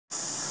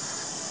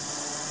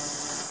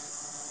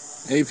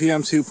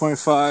APM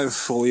 2.5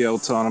 fully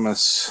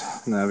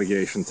autonomous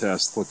navigation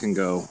test. Look and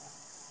go.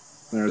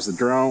 There's the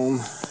drone.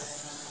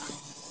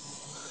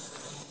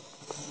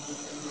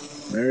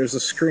 There's the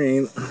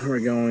screen. We're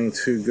going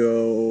to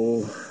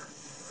go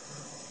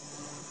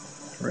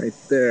right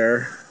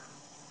there,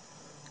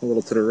 a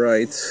little to the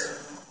right,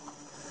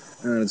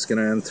 and it's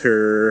going to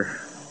enter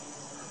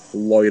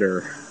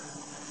loiter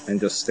and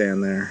just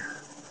stand there.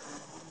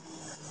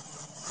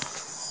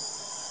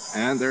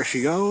 And there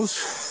she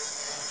goes.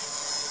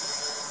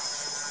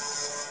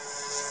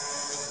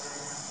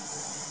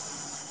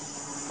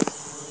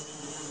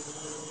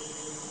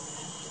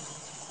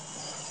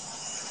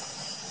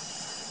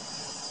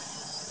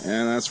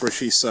 And that's where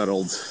she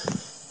settled.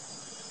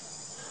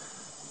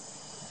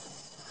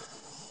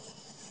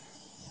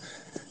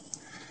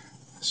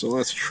 So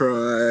let's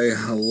try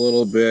a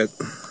little bit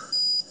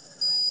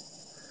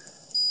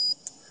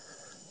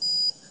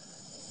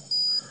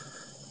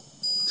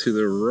to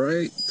the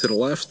right, to the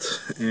left,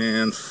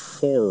 and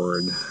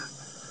forward.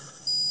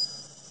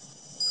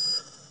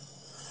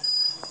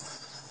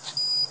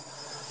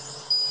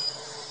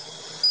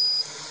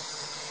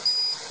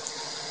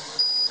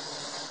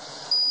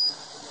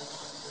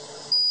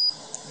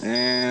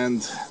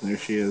 And there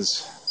she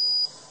is.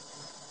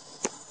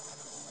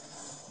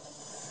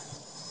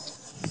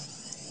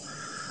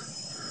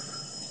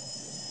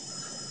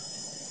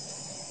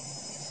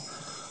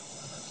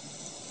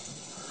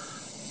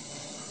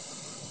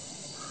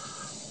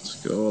 Let's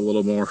go a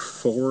little more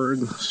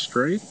forward,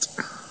 straight.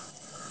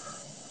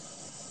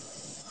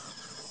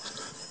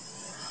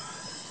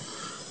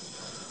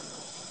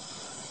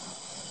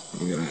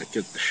 I'm gonna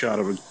get the shot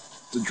of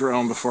the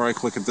drone before I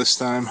click it this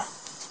time.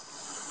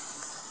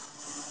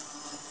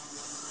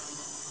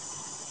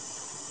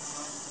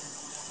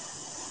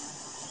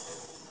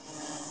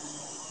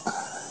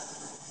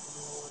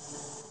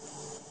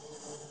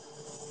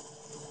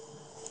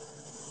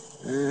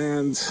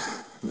 And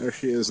there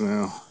she is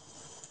now.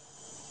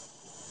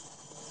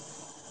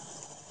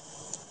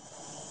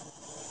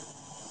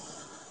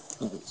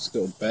 Let's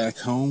go back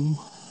home.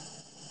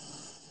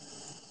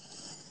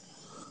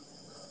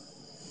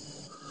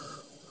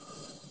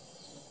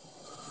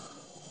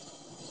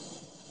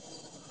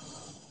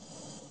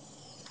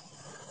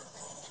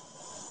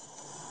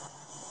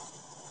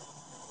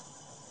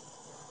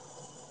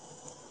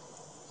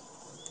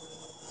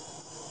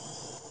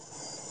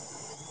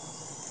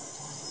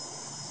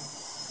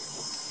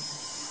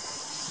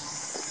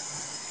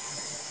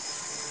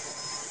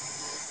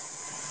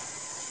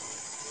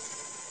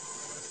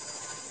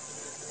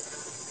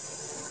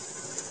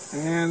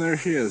 And there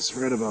she is,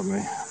 right above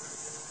me.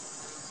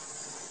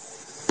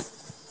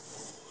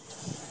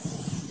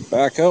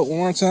 Back out one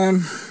more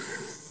time.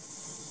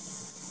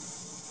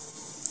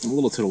 A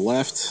little to the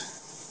left.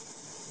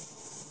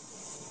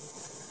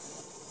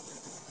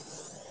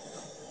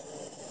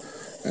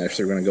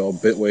 Actually, we're going to go a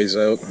bit ways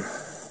out.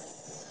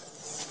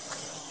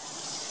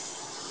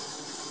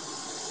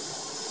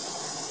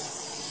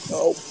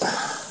 Oh.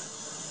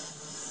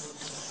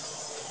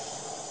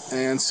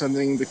 And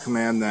sending the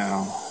command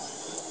now.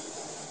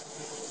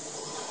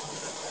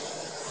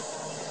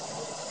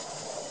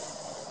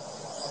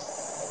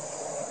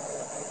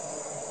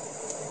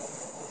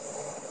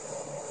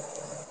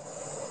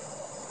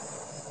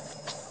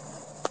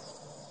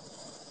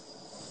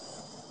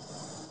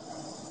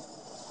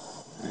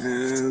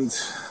 And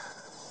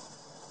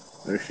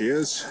there she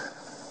is.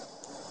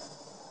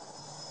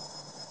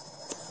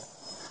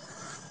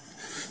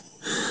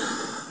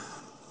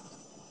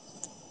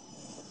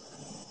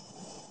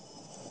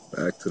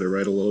 Back to the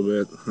right a little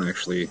bit,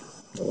 actually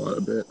a lot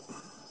of bit.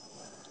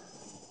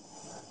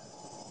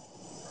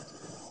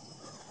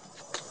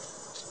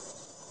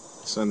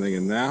 Sending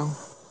it now.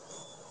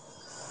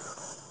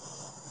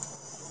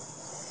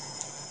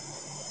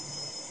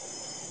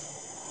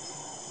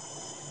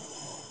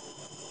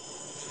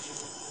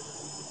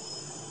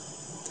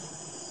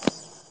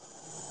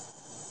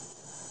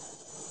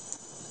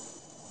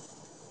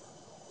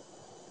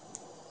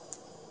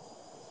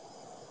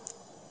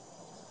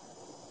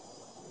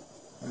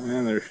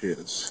 And there she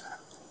is.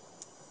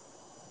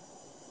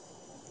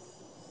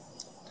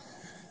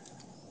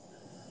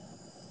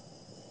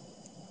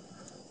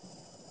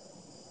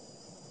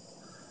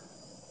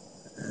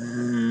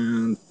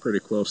 And pretty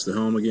close to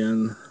home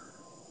again.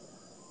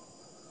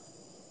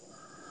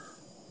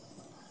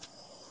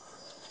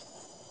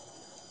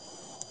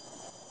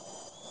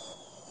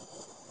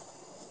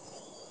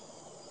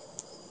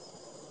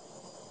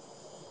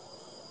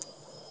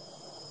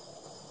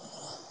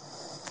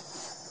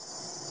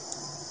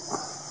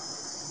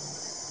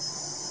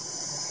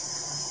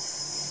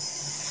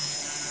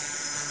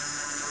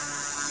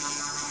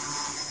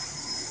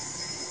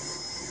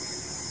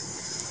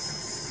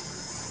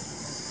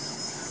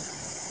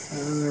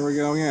 And there we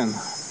go again.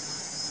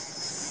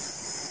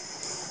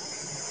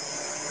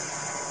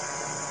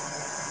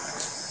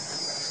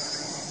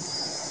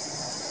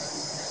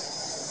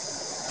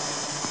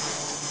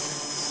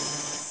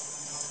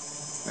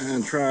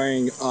 And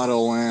trying auto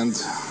land.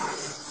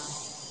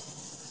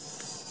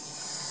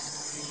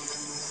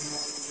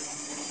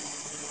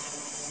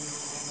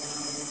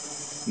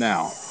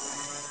 Now,